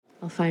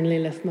I'll finally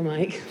lift my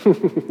mic.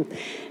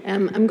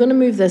 I'm going to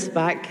move this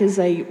back because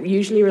I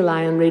usually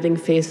rely on reading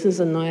faces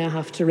and now I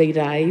have to read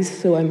eyes,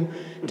 so I'm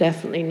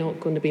definitely not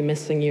going to be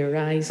missing your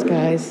eyes,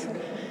 guys.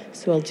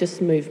 So I'll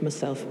just move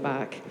myself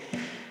back.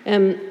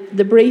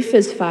 The brief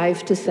is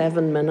 5 to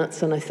 7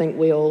 minutes, and I think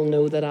we all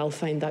know that I'll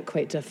find that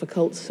quite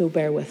difficult, so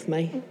bear with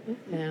me.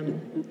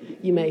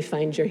 You may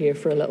find you're here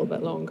for a little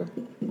bit longer.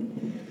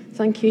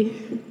 Thank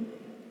you.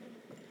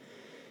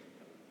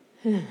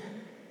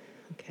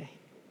 Okay.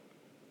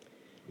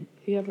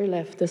 Whoever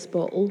left this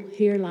bottle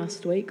here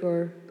last week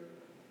or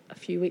a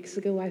few weeks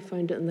ago, I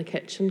found it in the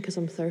kitchen because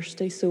I'm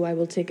thirsty, so I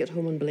will take it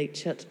home and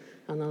bleach it,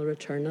 and I'll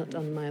return it,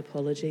 and my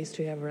apologies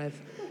to whoever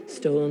I've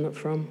stolen it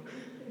from.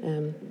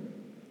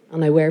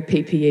 And I wear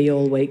PPE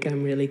all week.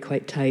 I'm really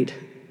quite tight.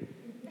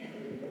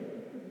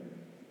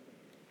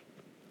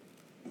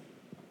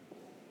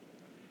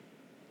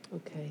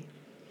 Okay.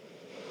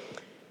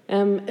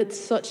 It's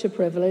such a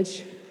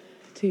privilege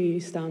to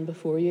stand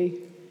before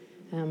you.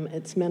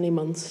 It's many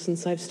months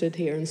since I've stood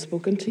here and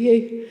spoken to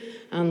you,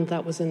 and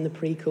that was in the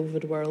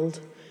pre-COVID world.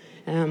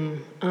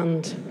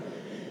 And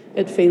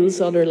it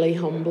feels utterly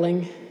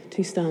humbling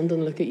to stand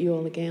and look at you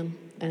all again.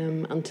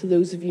 And to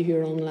those of you who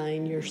are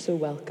online, you're so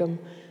welcome,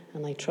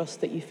 and I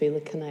trust that you feel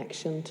a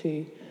connection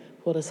to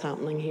what is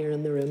happening here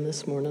in the room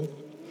this morning.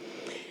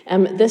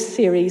 This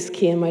series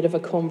came out of a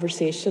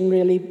conversation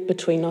really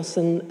between us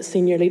and the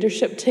senior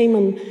leadership team,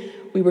 and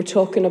we were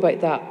talking about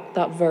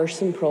that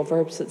verse in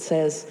Proverbs that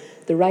says,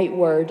 the right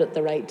word at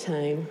the right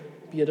time,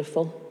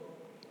 beautiful.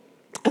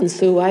 And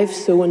so I've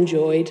so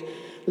enjoyed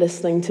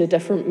listening to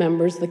different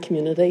members of the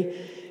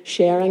community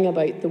sharing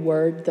about the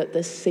word that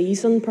this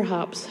season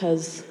perhaps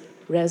has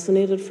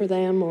resonated for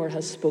them or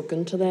has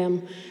spoken to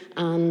them.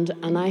 And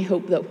I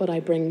hope that what I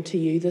bring to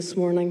you this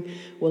morning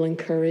will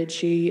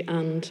encourage you.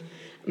 And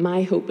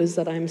my hope is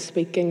that I'm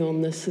speaking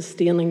on the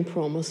sustaining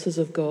promises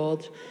of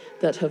God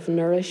that have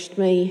nourished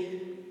me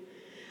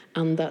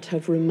and that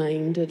have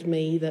reminded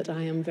me that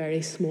I am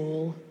very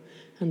small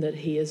and that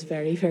He is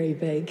very, very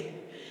big,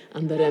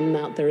 and that in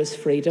that there is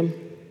freedom.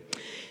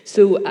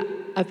 So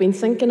I've been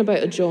thinking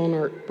about a John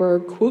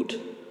Ortberg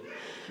quote.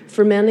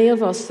 For many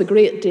of us, the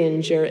great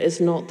danger is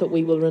not that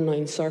we will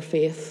renounce our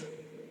faith.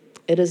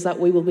 It is that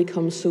we will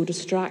become so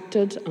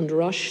distracted and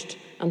rushed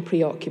and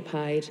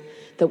preoccupied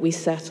that we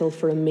settle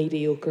for a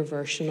mediocre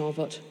version of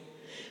it.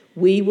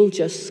 We will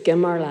just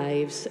skim our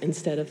lives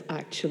instead of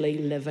actually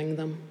living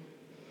them.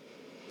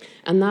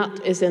 And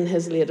that is in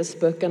his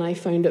latest book, and I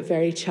found it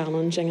very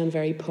challenging and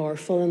very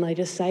powerful. And I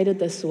decided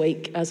this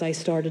week, as I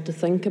started to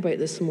think about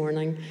this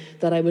morning,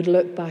 that I would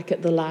look back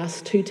at the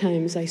last 2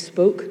 times I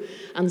spoke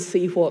and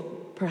see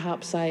what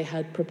perhaps I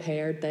had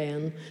prepared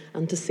then,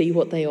 and to see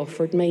what they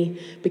offered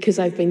me. Because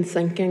I've been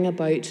thinking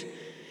about,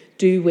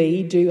 do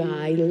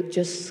I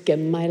just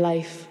skim my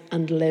life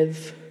and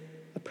live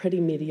a pretty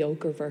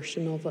mediocre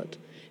version of it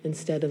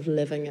instead of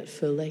living it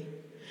fully?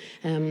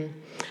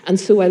 And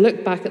so I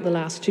look back at the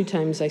last 2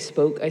 times I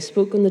spoke. I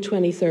spoke on the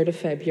 23rd of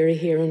February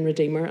here in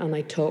Redeemer, and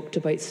I talked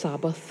about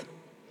Sabbath.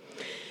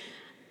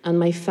 And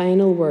my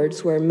final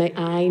words were, may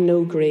I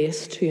know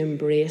grace to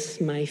embrace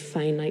my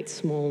finite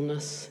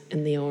smallness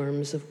in the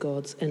arms of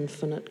God's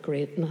infinite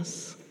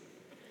greatness.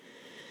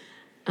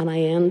 And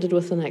I ended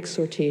with an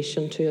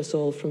exhortation to us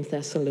all from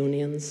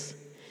Thessalonians.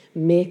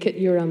 Make it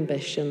your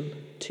ambition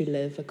to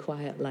live a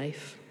quiet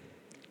life.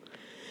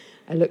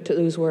 I looked at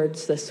those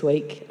words this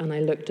week, and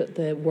I looked at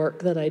the work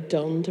that I'd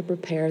done to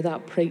prepare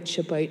that preach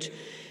about.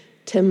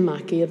 Tim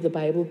Mackey of the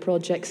Bible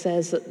Project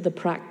says that the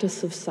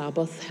practice of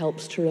Sabbath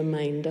helps to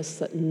remind us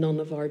that none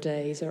of our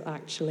days are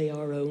actually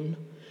our own,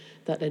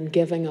 that in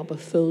giving up a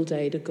full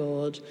day to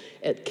God,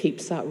 it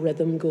keeps that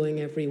rhythm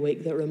going every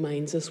week that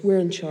reminds us we're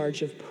in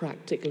charge of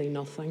practically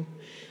nothing.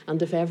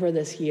 And if ever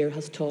this year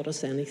has taught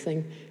us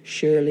anything,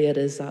 surely it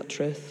is that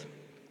truth.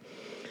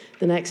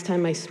 The next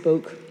time I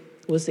spoke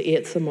was the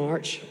 8th of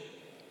March.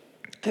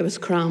 I was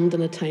crammed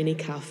in a tiny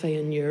cafe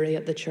in Newry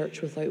at the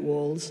Church Without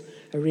Walls,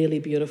 a really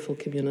beautiful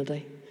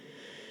community.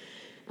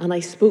 And I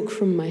spoke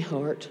from my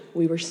heart.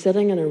 We were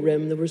sitting in a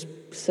room, there was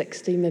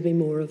 60, maybe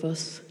more of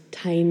us,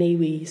 tiny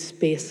wee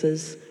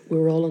spaces. We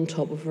were all on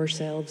top of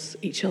ourselves,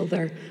 each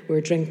other. We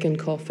were drinking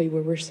coffee, we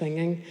were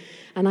singing.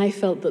 And I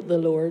felt that the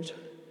Lord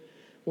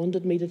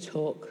wanted me to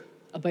talk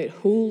about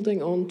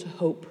holding on to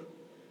hope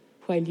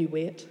while you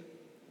wait.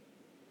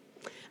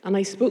 And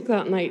I spoke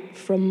that night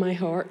from my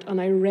heart, and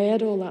I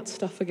read all that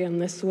stuff again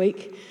this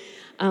week.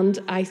 And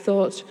I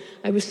thought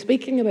I was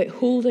speaking about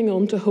holding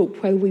on to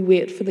hope while we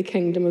wait for the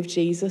kingdom of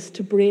Jesus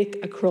to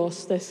break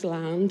across this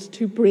land,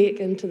 to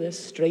break into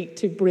this street,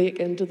 to break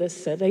into this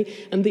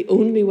city. And the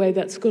only way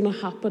that's going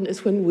to happen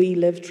is when we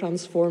live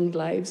transformed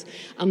lives.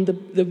 And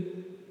the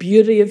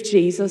beauty of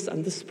Jesus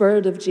and the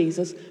Spirit of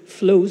Jesus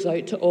flows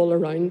out to all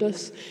around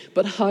us.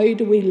 But how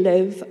do we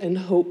live in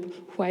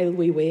hope while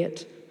we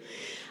wait?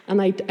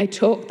 And I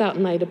talked that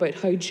night about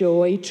how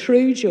joy,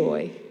 true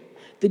joy,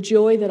 the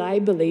joy that I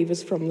believe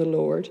is from the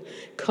Lord,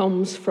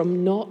 comes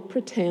from not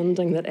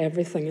pretending that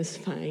everything is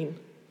fine,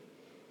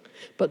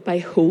 but by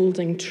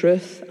holding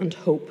truth and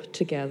hope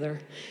together.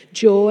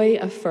 Joy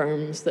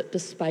affirms that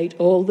despite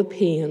all the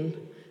pain,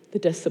 the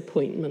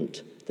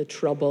disappointment, the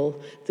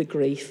trouble, the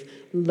grief,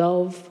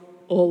 love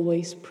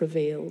always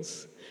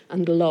prevails,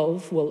 and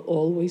love will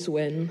always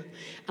win.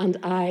 And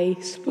I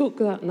spoke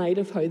that night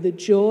of how the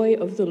joy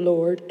of the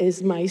Lord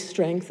is my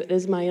strength. It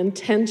is my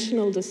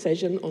intentional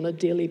decision on a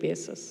daily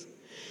basis.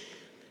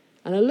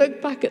 And I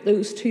look back at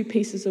those 2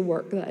 pieces of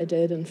work that I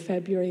did in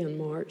February and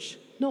March,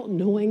 not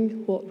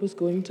knowing what was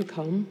going to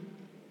come,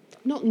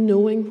 not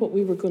knowing what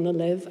we were going to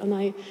live. And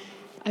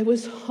I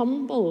was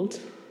humbled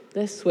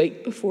this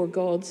week before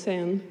God,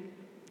 saying,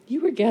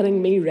 you were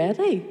getting me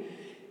ready.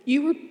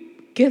 You were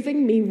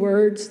giving me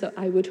words that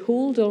I would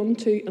hold on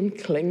to and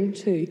cling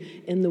to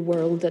in the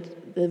world,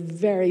 the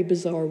very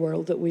bizarre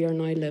world that we are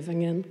now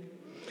living in.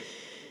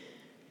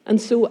 And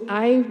so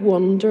I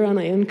wonder, and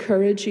I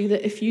encourage you,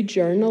 that if you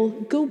journal,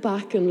 go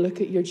back and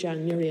look at your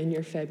January and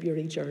your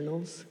February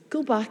journals.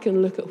 Go back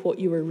and look at what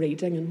you were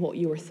reading and what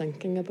you were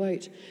thinking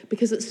about.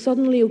 Because it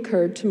suddenly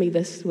occurred to me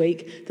this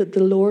week that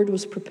the Lord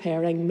was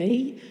preparing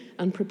me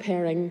and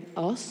preparing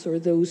us, or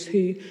those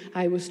who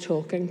I was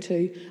talking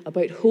to,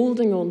 about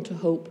holding on to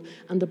hope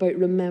and about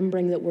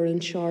remembering that we're in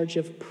charge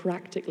of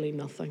practically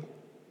nothing.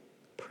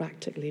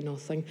 Practically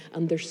nothing.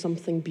 And there's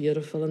something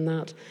beautiful in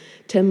that.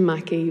 Tim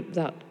Mackey,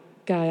 that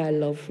guy I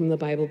love from the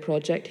Bible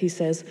Project, he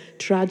says,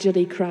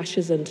 tragedy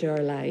crashes into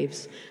our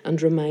lives and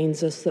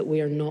reminds us that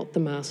we are not the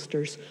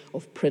masters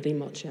of pretty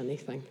much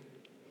anything.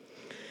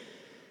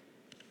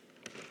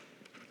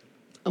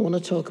 I want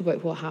to talk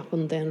about what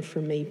happened then for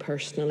me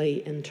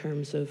personally in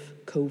terms of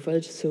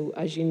COVID. So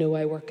as you know,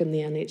 I work in the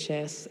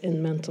NHS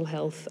in mental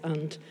health,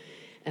 and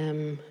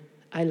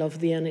I love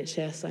the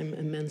NHS. I'm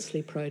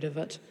immensely proud of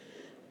it.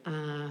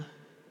 I've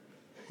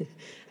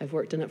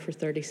worked in it for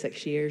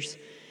 36 years.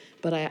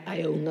 But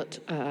I own it.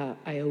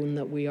 I own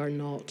that we are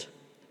not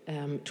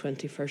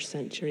 21st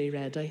century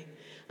ready.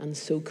 And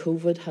so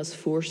COVID has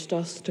forced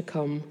us to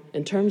come,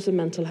 in terms of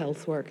mental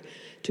health work,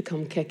 to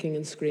come kicking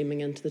and screaming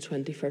into the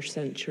 21st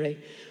century.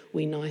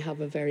 We now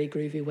have a very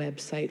groovy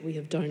website. We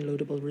have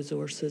downloadable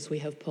resources. We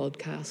have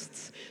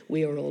podcasts.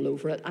 We are all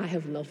over it. I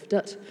have loved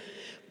it.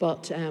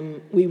 But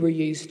we were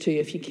used to,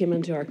 if you came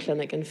into our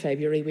clinic in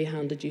February, we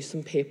handed you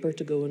some paper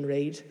to go and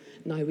read.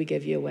 Now we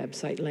give you a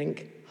website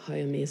link. How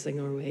amazing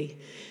are we?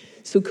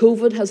 So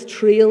COVID has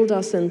trailed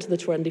us into the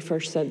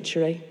 21st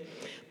century,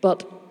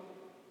 but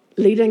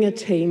leading a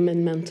team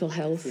in mental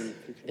health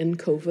in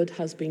COVID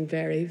has been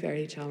very,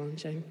 very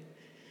challenging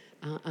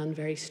and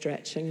very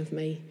stretching of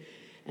me.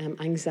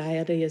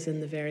 Anxiety is in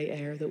the very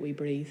air that we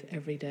breathe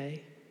every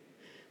day.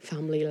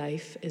 Family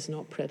life is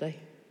not pretty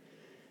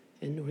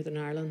in Northern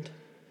Ireland.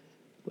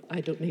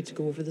 I don't need to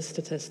go over the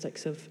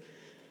statistics of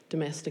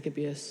domestic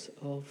abuse,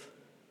 of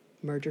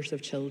murders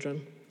of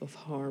children, of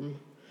harm,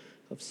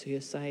 of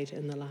suicide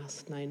in the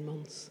last 9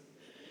 months.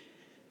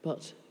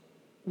 But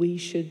we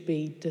should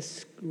be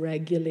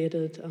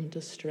dysregulated and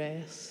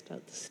distressed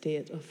at the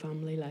state of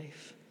family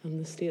life and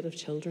the state of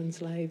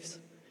children's lives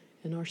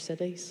in our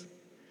cities.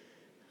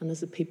 And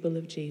as a people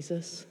of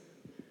Jesus,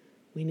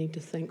 we need to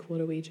think, what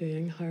are we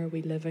doing? How are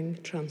we living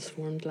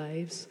transformed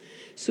lives?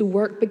 So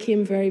work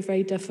became very,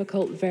 very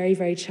difficult, very,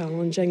 very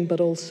challenging, but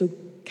also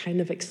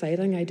kind of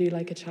exciting. I do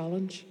like a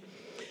challenge.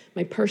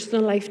 My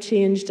personal life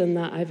changed in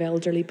that I have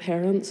elderly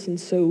parents, and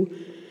so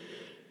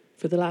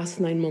for the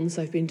last 9 months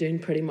I've been doing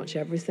pretty much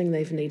everything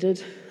they've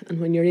needed. And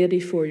when your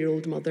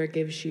 84-year-old mother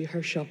gives you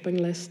her shopping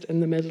list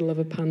in the middle of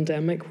a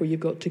pandemic where you've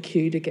got to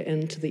queue to get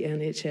into the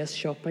NHS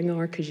shopping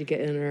hour because you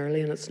get in early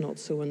and it's not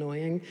so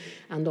annoying,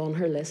 and on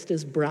her list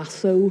is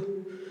Brasso,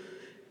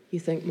 you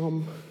think,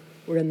 Mum,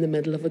 we're in the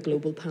middle of a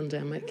global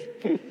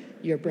pandemic.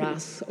 Your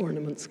brass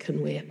ornaments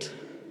can wait.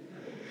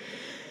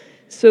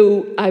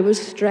 So I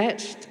was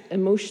stretched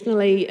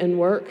emotionally in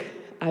work.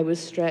 I was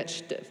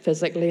stretched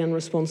physically and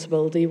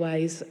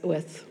responsibility-wise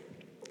with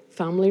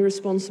family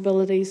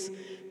responsibilities.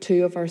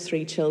 2 of our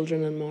 3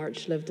 children in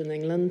March lived in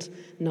England.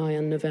 Now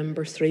in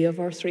November, 3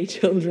 of our 3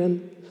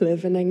 children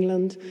live in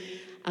England.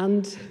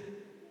 And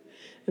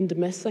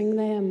missing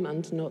them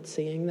and not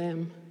seeing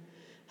them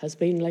has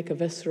been like a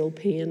visceral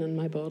pain in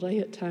my body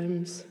at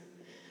times.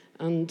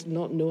 And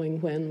not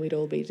knowing when we'd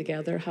all be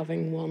together,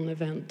 having one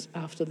event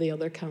after the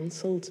other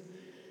cancelled,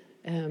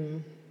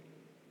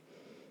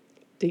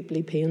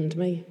 deeply pained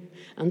me.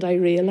 And I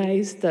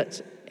realised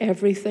that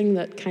everything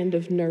that kind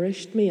of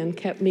nourished me and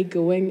kept me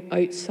going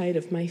outside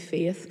of my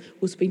faith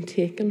was being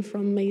taken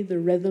from me. The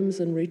rhythms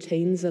and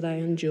routines that I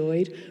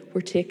enjoyed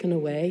were taken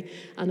away,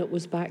 and it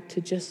was back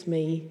to just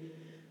me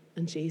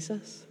and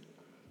Jesus.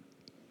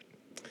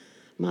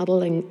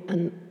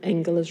 Madeleine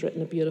Engel has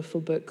written a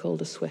beautiful book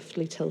called A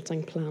Swiftly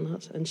Tilting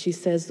Planet, and she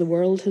says the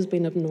world has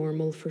been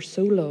abnormal for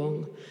so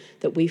long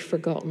that we've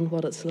forgotten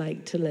what it's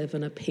like to live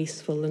in a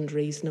peaceful and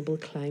reasonable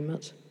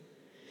climate.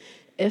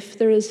 If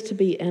there is to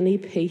be any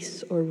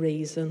peace or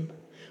reason,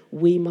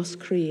 we must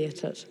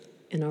create it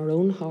in our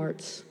own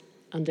hearts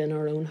and in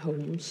our own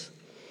homes.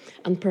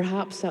 And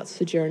perhaps that's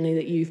the journey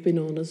that you've been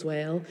on as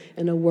well,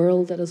 in a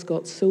world that has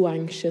got so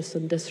anxious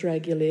and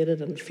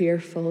dysregulated and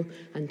fearful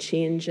and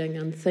changing,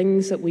 and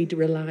things that we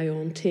rely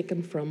on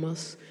taken from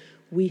us.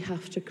 We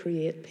have to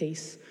create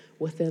peace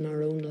within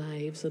our own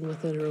lives and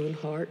within our own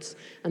hearts.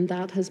 And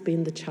that has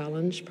been the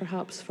challenge,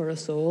 perhaps, for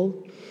us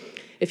all.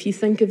 If you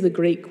think of the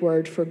Greek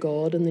word for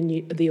God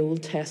in the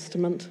Old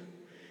Testament,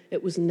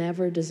 it was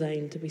never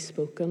designed to be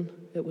spoken.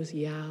 It was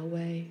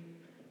Yahweh.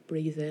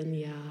 Breathe in,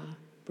 Yah.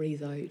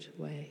 Breathe out,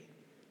 way.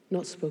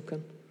 Not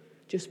spoken,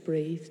 just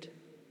breathed.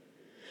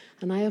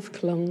 And I have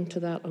clung to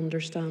that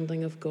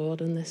understanding of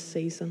God in this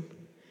season.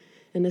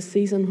 In a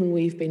season when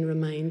we've been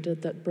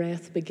reminded that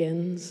breath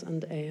begins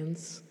and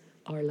ends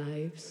our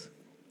lives.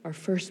 Our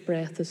first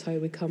breath is how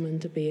we come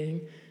into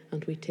being,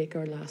 and we take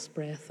our last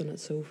breath and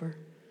it's over.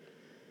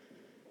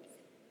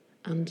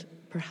 And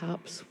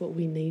perhaps what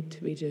we need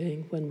to be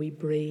doing when we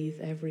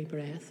breathe every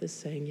breath is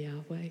saying,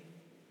 Yahweh,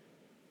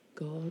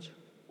 God,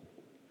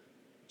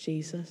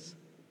 Jesus,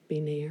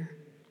 be near.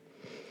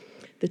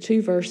 The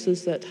two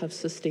verses that have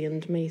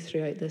sustained me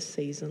throughout this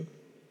season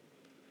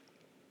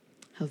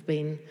have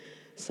been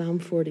Psalm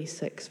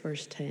 46,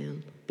 verse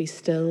 10. Be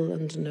still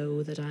and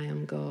know that I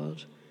am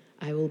God.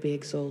 I will be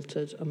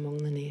exalted among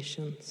the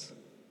nations.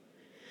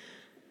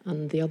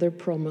 And the other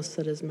promise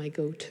that is my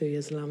go-to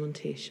is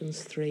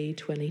Lamentations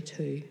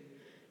 3:22.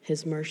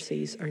 His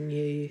mercies are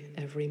new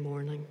every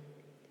morning.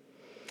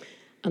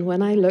 And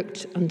when I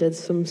looked and did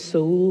some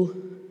soul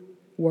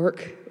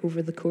work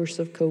over the course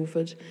of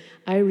COVID,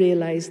 I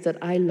realized that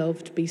I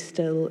loved be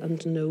still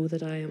and know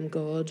that I am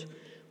God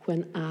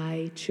when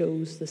I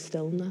chose the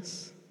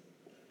stillness,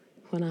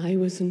 when I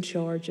was in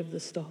charge of the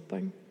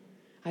stopping.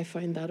 I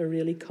found that a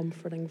really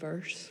comforting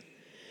verse.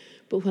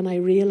 But when I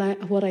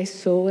realized, what I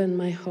saw in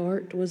my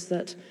heart was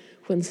that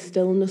when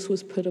stillness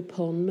was put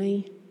upon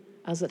me,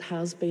 as it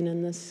has been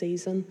in this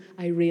season,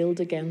 I railed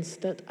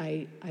against it,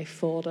 I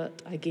fought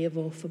it, I gave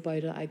off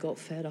about it, I got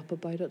fed up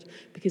about it,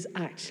 because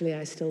actually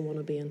I still want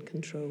to be in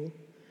control.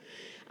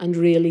 And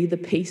really the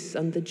peace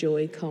and the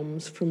joy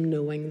comes from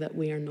knowing that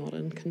we are not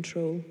in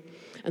control.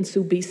 And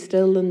so be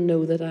still and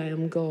know that I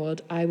am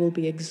God. I will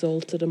be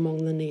exalted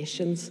among the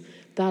nations.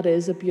 That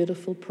is a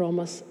beautiful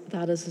promise.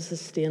 That is a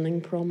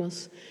sustaining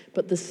promise.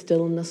 But the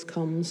stillness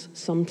comes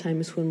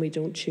sometimes when we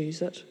don't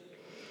choose it.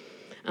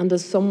 And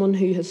as someone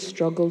who has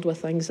struggled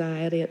with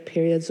anxiety at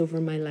periods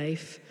over my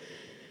life,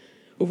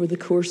 over the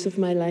course of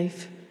my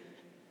life,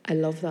 I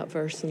love that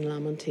verse in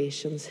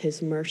Lamentations.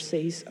 His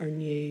mercies are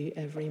new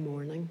every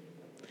morning.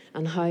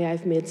 And how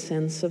I've made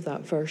sense of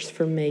that verse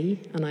for me,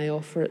 and I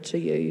offer it to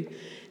you,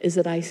 is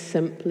that I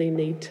simply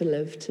need to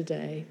live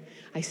today.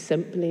 I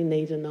simply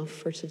need enough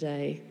for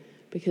today,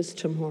 because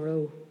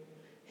tomorrow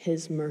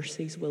his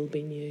mercies will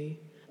be new.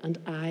 And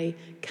I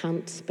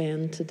can't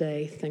spend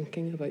today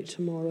thinking about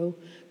tomorrow,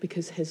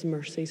 because his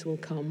mercies will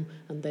come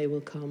and they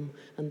will come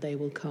and they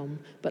will come.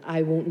 But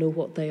I won't know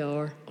what they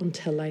are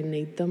until I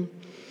need them.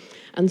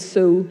 And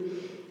so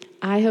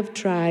I have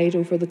tried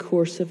over the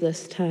course of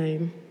this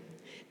time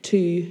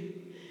to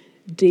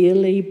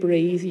daily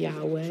breathe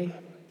Yahweh,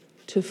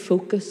 to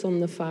focus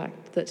on the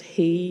fact that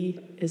he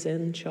is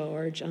in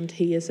charge and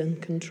he is in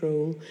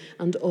control,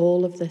 and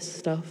all of this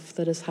stuff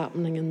that is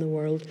happening in the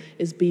world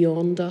is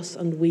beyond us,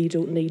 and we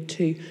don't need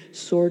to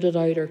sort it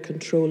out or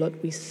control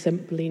it. We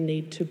simply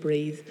need to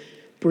breathe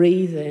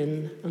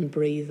in and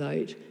breathe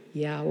out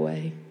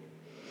Yahweh.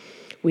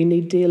 We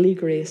need daily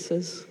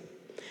graces,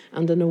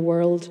 and in a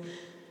world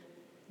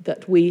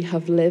that we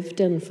have lived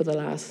in for the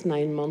last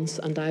 9 months,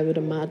 and I would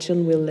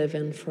imagine we'll live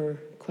in for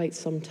quite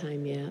some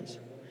time yet,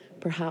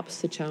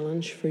 perhaps the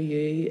challenge for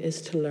you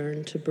is to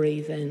learn to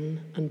breathe in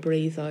and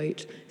breathe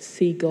out,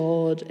 see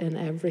God in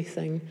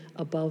everything,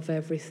 above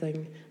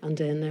everything,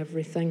 and in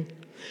everything.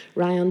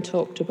 Ryan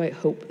talked about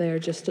hope there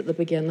just at the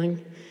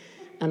beginning,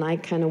 and I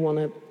kind of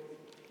want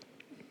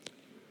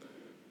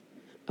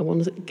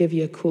to give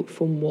you a quote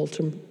from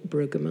Walter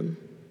Brueggemann.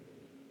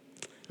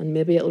 And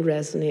maybe it'll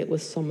resonate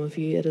with some of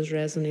you. It has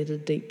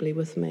resonated deeply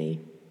with me.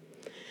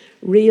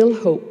 Real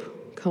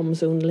hope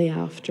comes only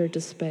after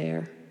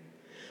despair.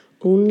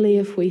 Only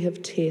if we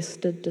have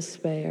tasted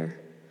despair.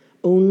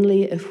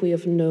 Only if we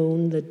have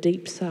known the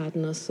deep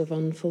sadness of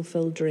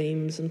unfulfilled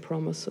dreams and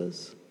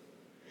promises.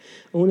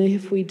 Only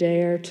if we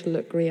dare to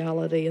look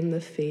reality in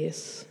the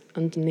face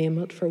and name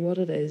it for what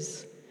it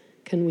is,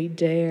 can we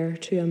dare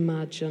to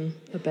imagine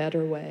a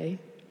better way.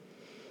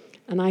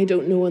 And I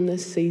don't know in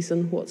this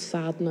season what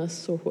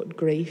sadness or what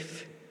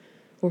grief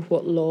or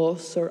what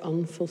loss or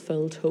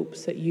unfulfilled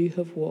hopes that you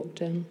have walked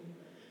in.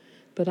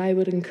 But I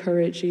would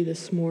encourage you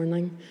this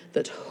morning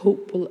that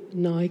hope will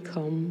now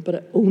come, but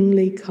it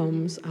only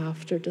comes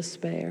after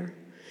despair.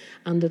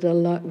 And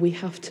we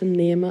have to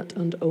name it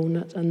and own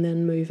it and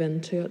then move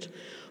into it.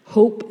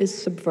 Hope is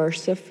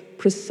subversive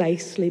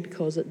precisely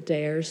because it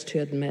dares to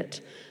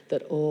admit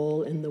that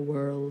all in the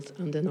world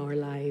and in our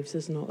lives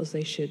is not as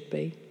they should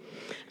be.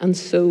 And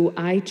so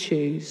I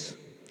choose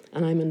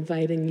And I'm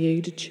inviting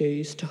you to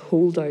choose to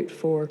hold out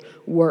for,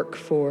 work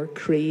for,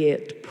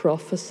 create,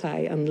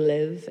 prophesy, and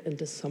live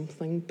into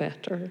something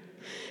better.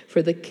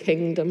 For the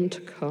kingdom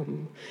to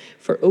come,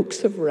 for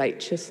oaks of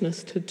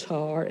righteousness to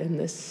tower in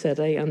this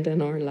city and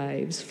in our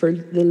lives, for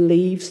the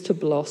leaves to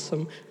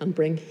blossom and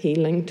bring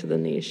healing to the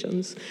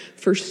nations,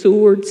 for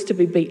swords to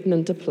be beaten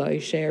into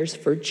plowshares,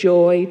 for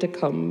joy to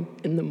come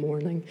in the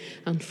morning,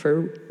 and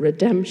for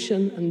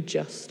redemption and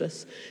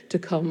justice to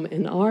come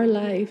in our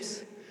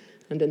lives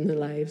and in the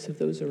lives of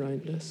those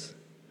around us.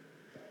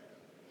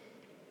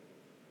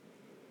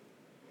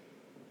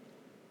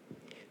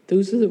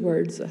 Those are the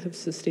words that have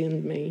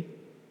sustained me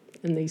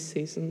in these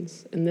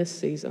seasons, in this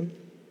season.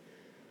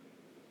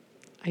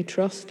 I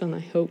trust and I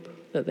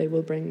hope that they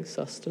will bring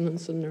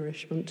sustenance and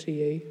nourishment to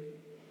you.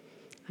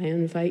 I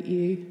invite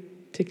you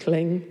to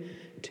cling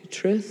to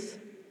truth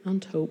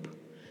and hope,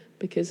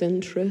 because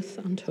in truth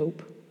and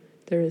hope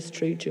there is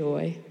true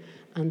joy,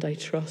 and I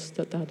trust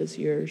that that is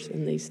yours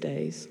in these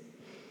days.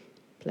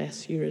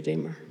 Bless you,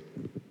 Redeemer.